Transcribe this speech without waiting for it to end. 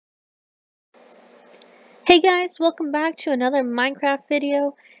Hey guys, welcome back to another Minecraft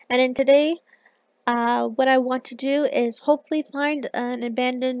video, and in today, what I want to do is hopefully find an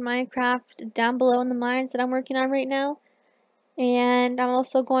abandoned Minecraft down below in the mines that I'm working on right now, and I'm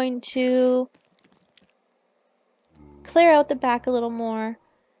also going to clear out the back a little more.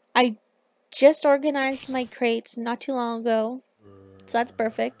 I just organized my crates not too long ago, so that's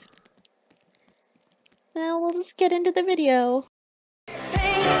perfect. Now we'll just get into the video.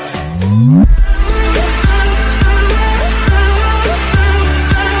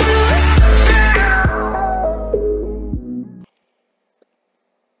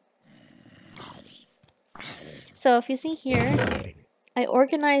 So if you see here, I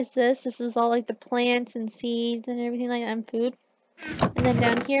organized this. This is all like the plants and seeds and everything like that and food. And then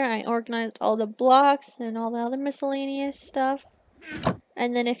down here I organized all the blocks and all the other miscellaneous stuff.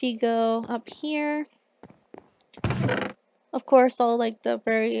 And then if you go up here, of course all like the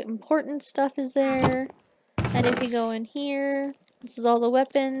very important stuff is there. And if you go in here, this is all the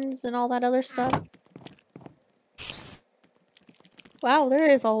weapons and all that other stuff. Wow, there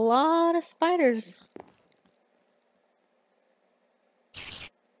is a lot of spiders.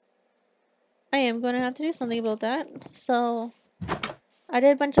 I am going to have to do something about that. So I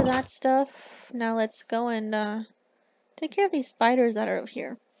did a bunch of that stuff. Now let's go and take care of these spiders that are out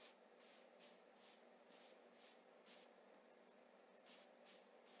here.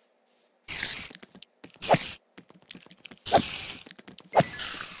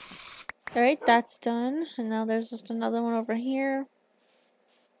 Alright, that's done. And now there's just another one over here.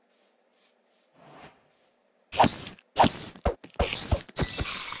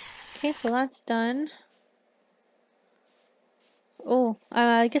 Okay, so that's done. Oh,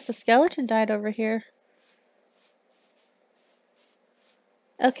 I guess a skeleton died over here.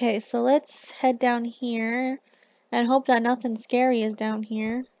 Okay, so let's head down here and hope that nothing scary is down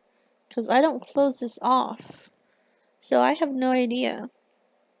here, because I don't close this off. So I have no idea.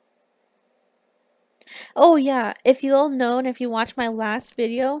 Oh yeah, if you all know and if you watched my last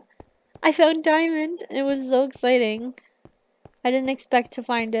video, I found diamond and it was so exciting. I didn't expect to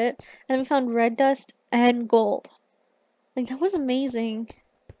find it. And we found red dust and gold. Like, that was amazing.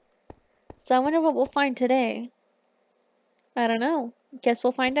 So I wonder what we'll find today. I don't know. Guess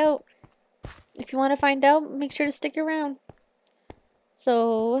we'll find out. If you want to find out, make sure to stick around.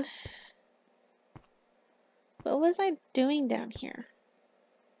 So, what was I doing down here?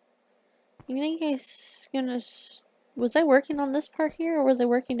 You think was I working on this part here, or was I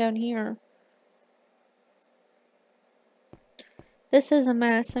working down here? This is a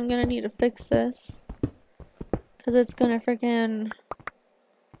mess. I'm gonna need to fix this. Because it's gonna freaking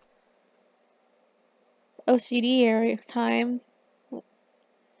OCD area time.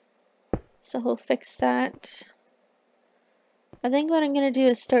 So we'll fix that. I think what I'm gonna do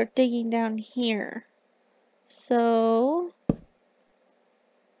is start digging down here. So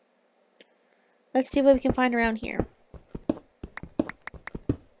let's see what we can find around here.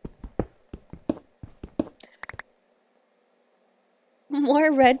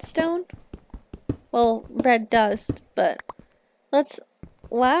 More redstone? Well, red dust, but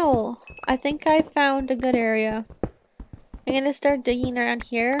wow, I think I found a good area. I'm gonna start digging around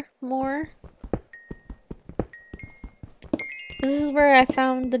here more. This is where I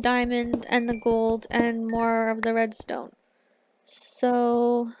found the diamond and the gold and more of the redstone.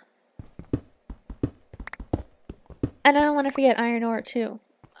 So, and I don't want to forget iron ore too.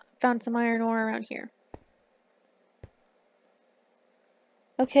 Found some iron ore around here.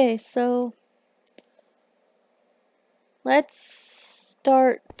 Okay, so let's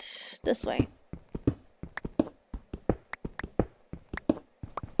start this way.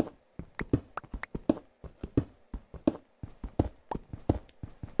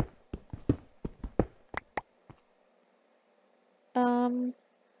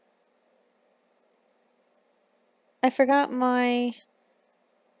 I forgot my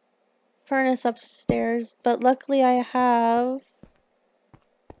furnace upstairs, but luckily I have.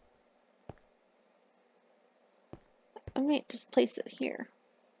 I might just place it here.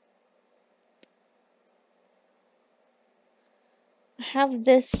 I have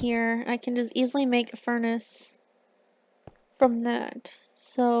this here. I can just easily make a furnace from that.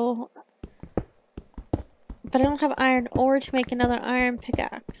 So, but I don't have iron ore to make another iron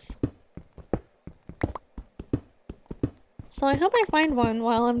pickaxe. So I hope I find one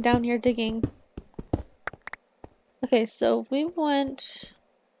while I'm down here digging. Okay, so we went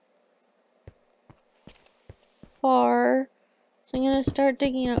far. So I'm gonna start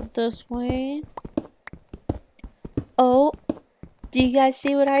digging out this way. Oh, do you guys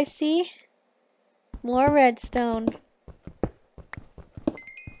see what I see? More redstone.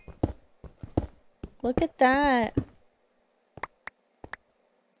 Look at that.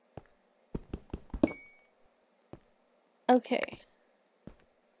 Okay.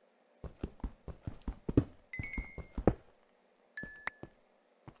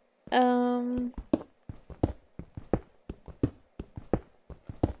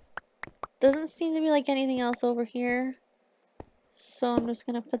 Doesn't seem to be like anything else over here. So I'm just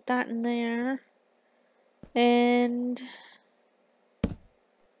gonna put that in there. And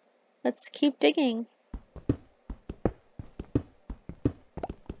let's keep digging.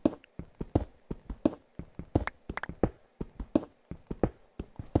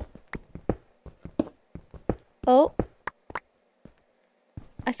 Oh,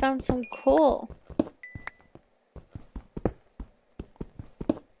 I found some coal.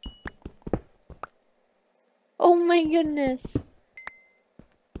 Oh my goodness.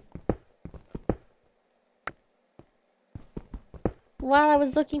 While I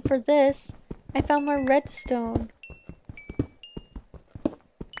was looking for this, I found more redstone.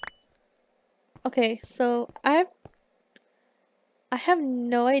 Okay, so I have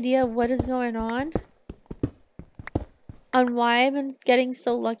no idea what is going on why I've been getting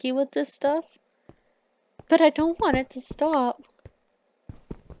so lucky with this stuff, but I don't want it to stop.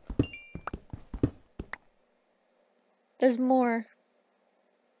 There's more.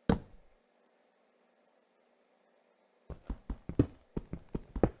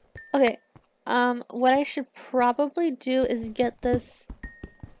 Okay, what I should probably do is get this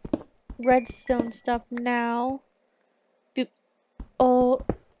redstone stuff now. Oh,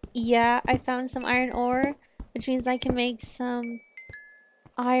 yeah, I found some iron ore, which means I can make some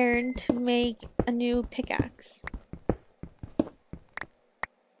iron to make a new pickaxe.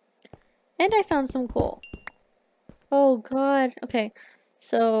 And I found some coal. Oh god, okay,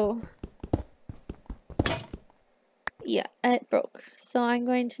 so yeah, it broke. So I'm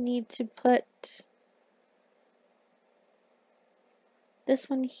going to need to put this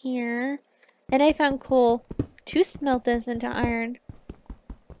one here. And I found coal to smelt this into iron.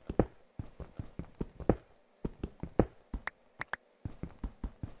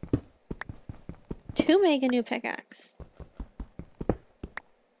 To make a new pickaxe.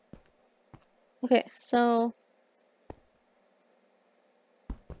 Okay, so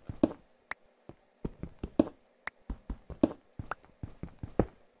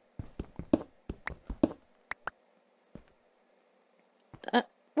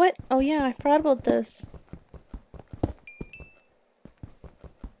what? Oh yeah, I forgot about this.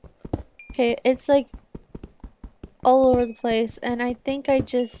 Okay, it's like all over the place, and I think I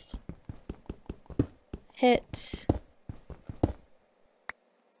just hit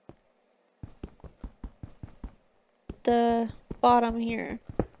the bottom here.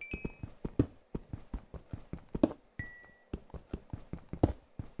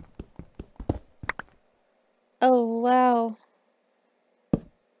 Oh wow.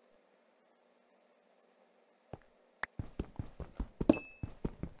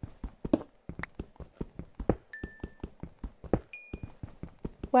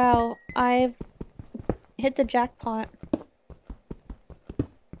 Wow, I've hit the jackpot.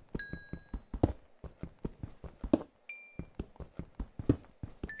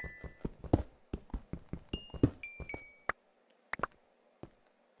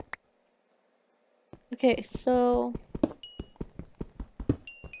 Okay, so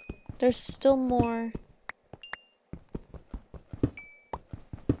there's still more.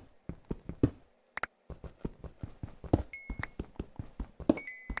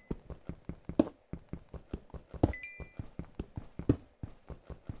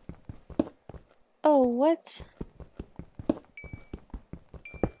 Oh, what?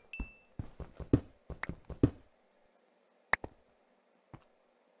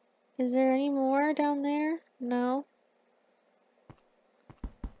 Is there any more down there? No.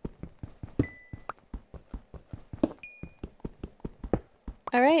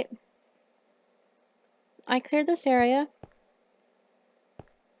 Alright. I cleared this area.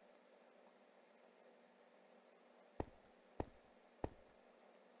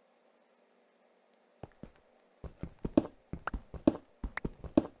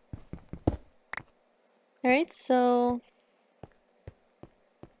 Alright, so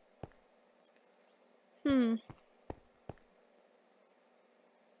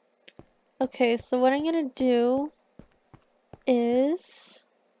okay, so what I'm gonna do is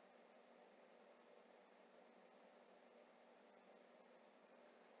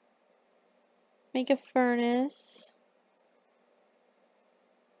make a furnace.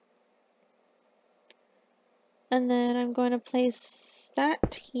 And then I'm going to place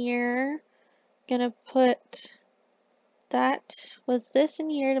that here. Gonna put that with this in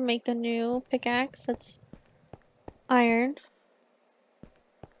here to make a new pickaxe that's iron.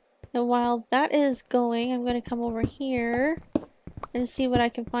 And while that is going, I'm going to come over here and see what I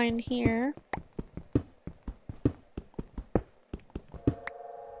can find here.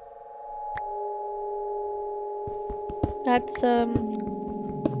 That's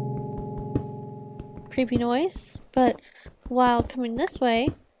creepy noise, but while coming this way,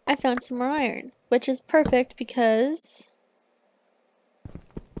 I found some more iron, which is perfect because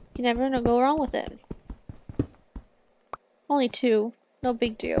you never know, go wrong with it. Only 2, no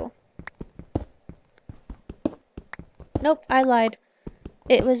big deal. Nope, I lied.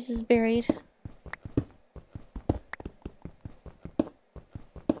 It was just buried.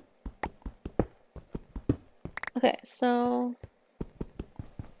 Okay, so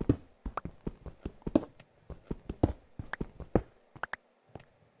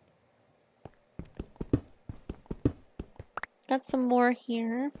got some more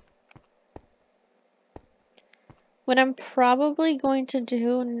here. What I'm probably going to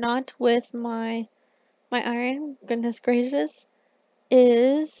do, not with my iron, goodness gracious,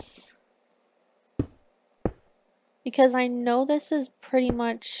 is because I know this is pretty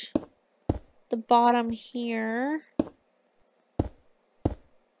much the bottom here.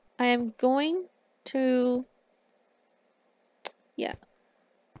 I am going to, yeah,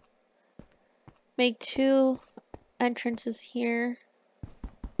 make 2 entrances here.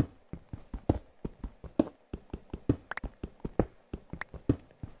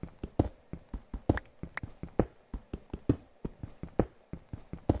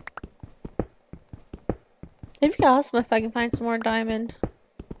 It'd be awesome if I can find some more diamond.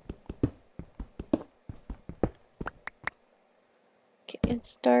 Okay,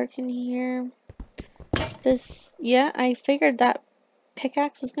 it's dark in here. This, yeah, I figured that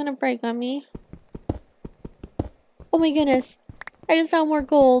pickaxe is gonna break on me. Oh my goodness, I just found more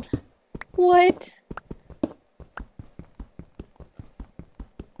gold. What?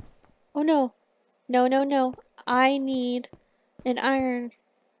 Oh no. No, no, no. I need an iron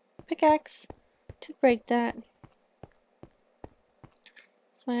pickaxe to break that.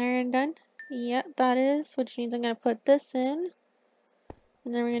 Is my iron done? Yep, that is, which means I'm gonna put this in.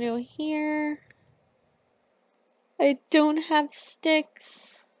 And then we're gonna go here. I don't have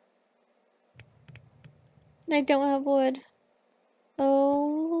sticks. And I don't have wood.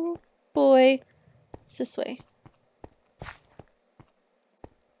 Oh boy. It's this way.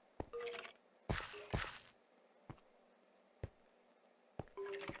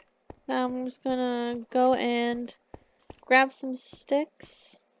 Now I'm just gonna go and grab some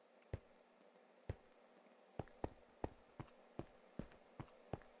sticks.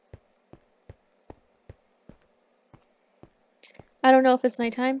 I don't know if it's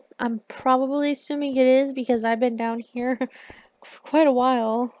nighttime. I'm probably assuming it is because I've been down here for quite a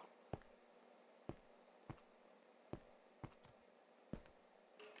while.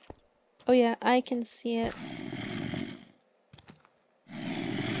 Oh yeah, I can see it.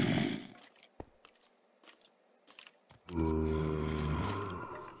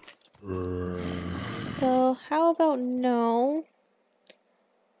 So how about no?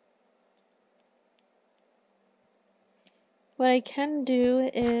 What I can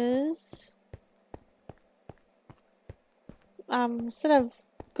do is, instead of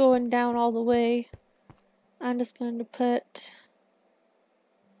going down all the way, I'm just going to put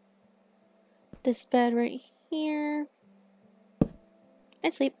this bed right here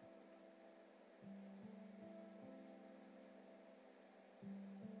and sleep.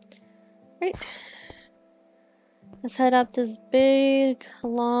 Right. Let's head up this big,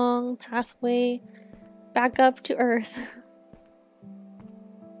 long pathway back up to Earth.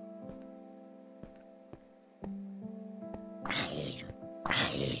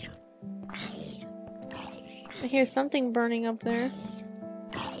 I hear something burning up there.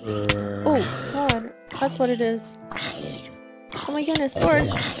 Oh god, that's what it is. Oh my goodness, sword!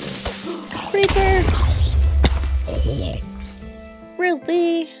 Creeper!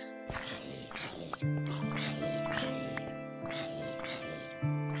 Really?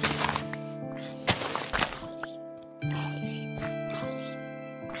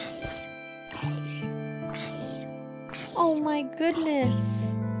 Oh my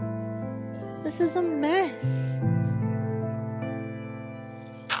goodness. This is a mess.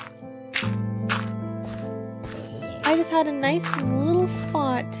 I just had a nice little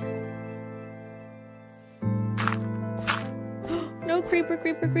spot. No, creeper,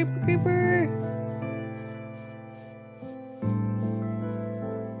 creeper, creeper, creeper.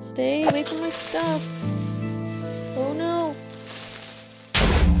 Stay away from my stuff. Oh no.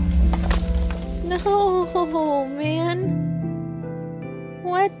 No, man.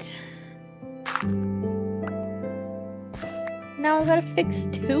 What? Now I gotta fix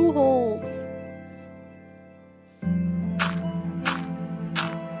 2 holes.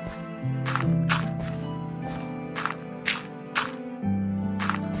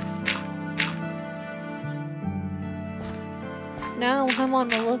 Now I'm on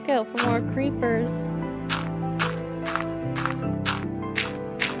the lookout for more creepers.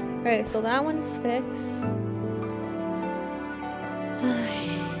 Okay, so that one's fixed.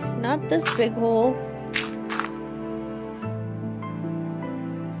 Not this big hole.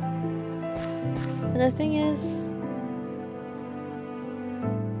 And the thing is,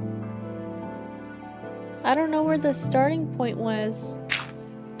 I don't know where the starting point was.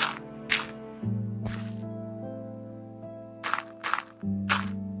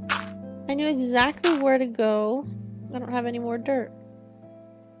 I knew exactly where to go. I don't have any more dirt.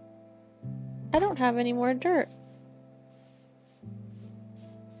 I don't have any more dirt.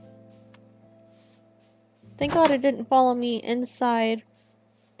 Thank God it didn't follow me inside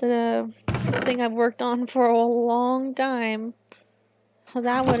the thing I've worked on for a long time. Well,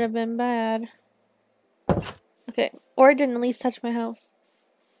 that would have been bad. Okay, or it didn't at least touch my house.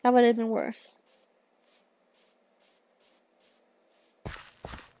 That would have been worse.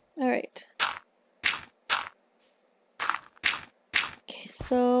 Alright. Okay,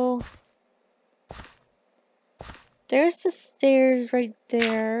 so there's the stairs right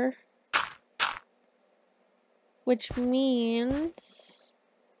there. Which means...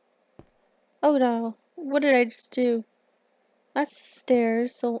 Oh no, what did I just do? That's the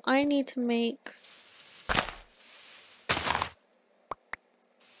stairs, so I need to make...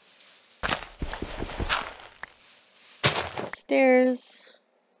 stairs...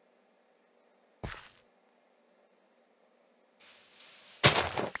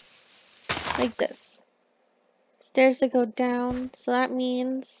 like this. Stairs that go down, so that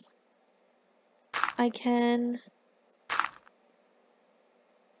means I can...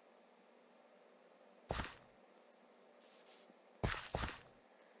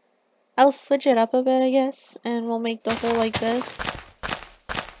 I'll switch it up a bit, I guess, and we'll make the hole like this.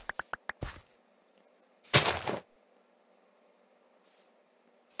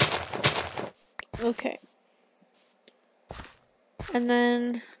 Okay. And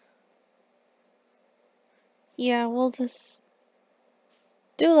then... yeah, we'll just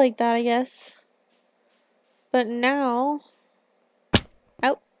do like that, I guess. But now...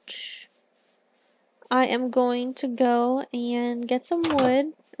 ouch! I am going to go and get some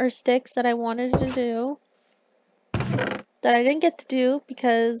wood, or sticks that I wanted to do. That I didn't get to do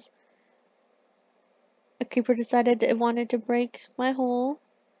because a creeper decided it wanted to break my hole.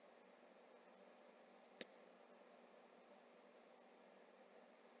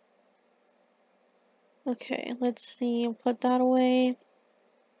 Okay, let's see, put that away.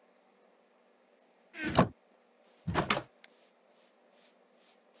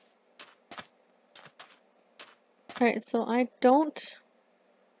 Alright, so I don't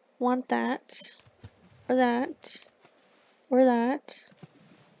want that, or that, or that,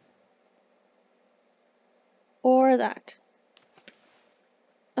 or that.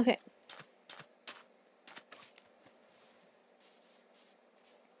 Okay.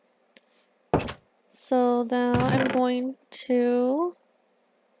 So now I'm going to...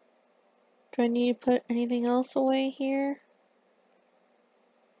 do I need to put anything else away here?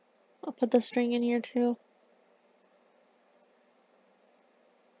 I'll put the string in here too.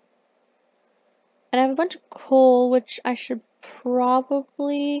 And I have a bunch of coal, which I should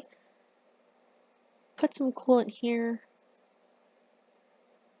probably put some coal in here.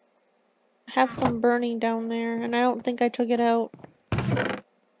 I have some burning down there, and I don't think I took it out.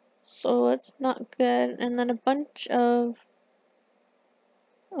 So it's not good. And then a bunch of...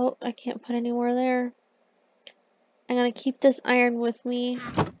 oh, I can't put any more there. I'm gonna keep this iron with me.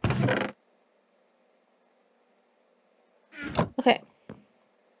 Okay.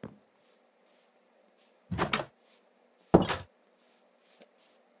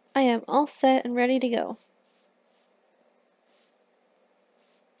 I am all set and ready to go.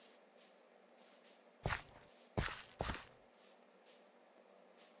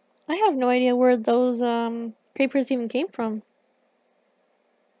 I have no idea where those creepers even came from.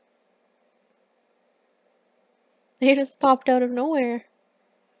 They just popped out of nowhere.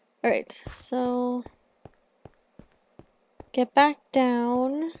 Alright, so get back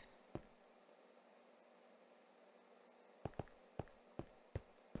down.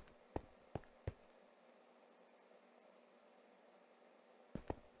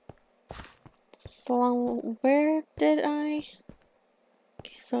 So where did I?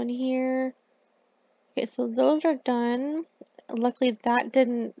 Okay, so in here. Okay, so those are done. luckily that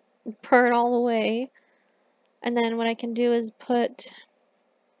didn't burn all the way. And then what I can do is put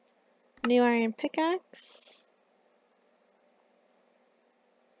new iron pickaxe.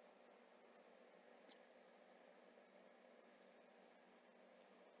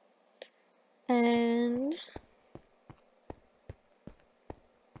 And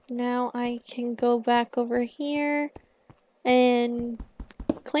now I can go back over here and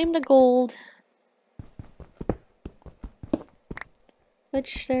claim the gold,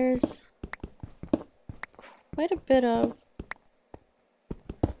 which there's quite a bit of.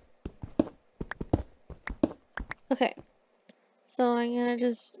 Okay, so I'm gonna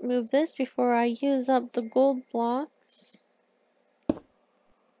just move this before I use up the gold blocks.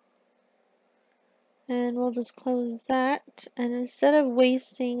 And we'll just close that. And instead of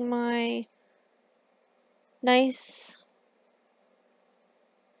wasting my nice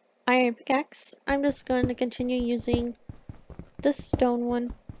iron pickaxe, I'm just going to continue using this stone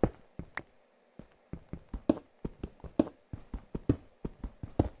one.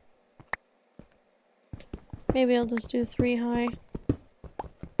 Maybe I'll just do 3 high.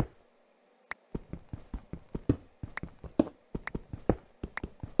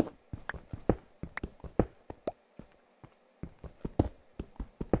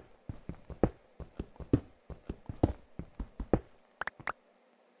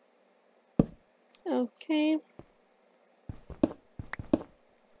 Okay.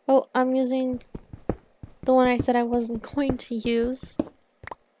 Oh, I'm using the one I said I wasn't going to use.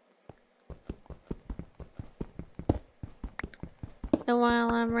 And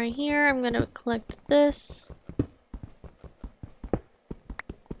while I'm right here, I'm gonna collect this.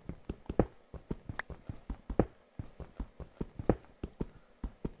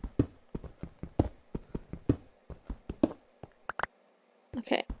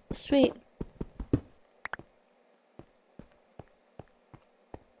 Okay, sweet.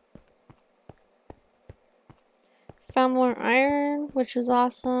 Found more iron, which is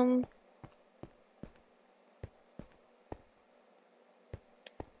awesome.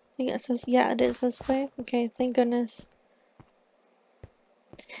 I think it says, yeah, it is this way. Okay, thank goodness.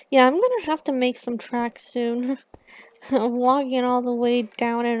 Yeah, I'm gonna have to make some tracks soon. Walking all the way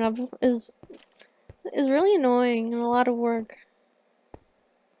down and up is really annoying and a lot of work.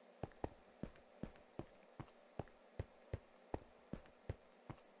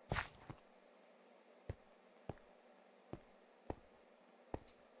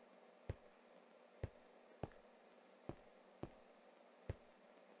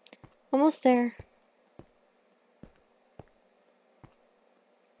 Almost there.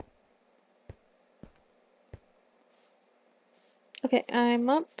 Okay, I'm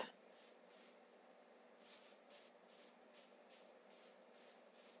up.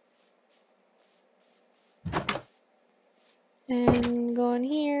 And go in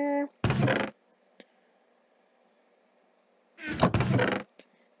here.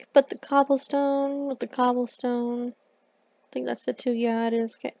 Put the cobblestone with the cobblestone. I think that's it too. Yeah, it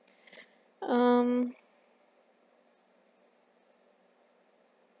is. Okay.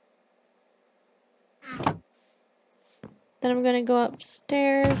 Then I'm gonna go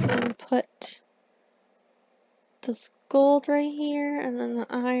upstairs and put this gold right here, and then the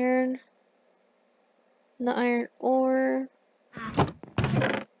iron ore.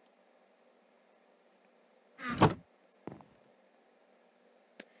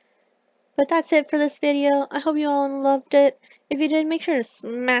 But that's it for this video. I hope you all loved it. If you did, make sure to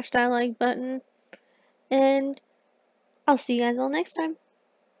smash that like button. And I'll see you guys all next time.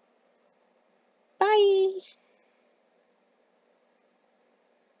 Bye!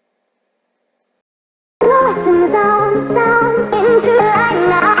 Lost in the sound.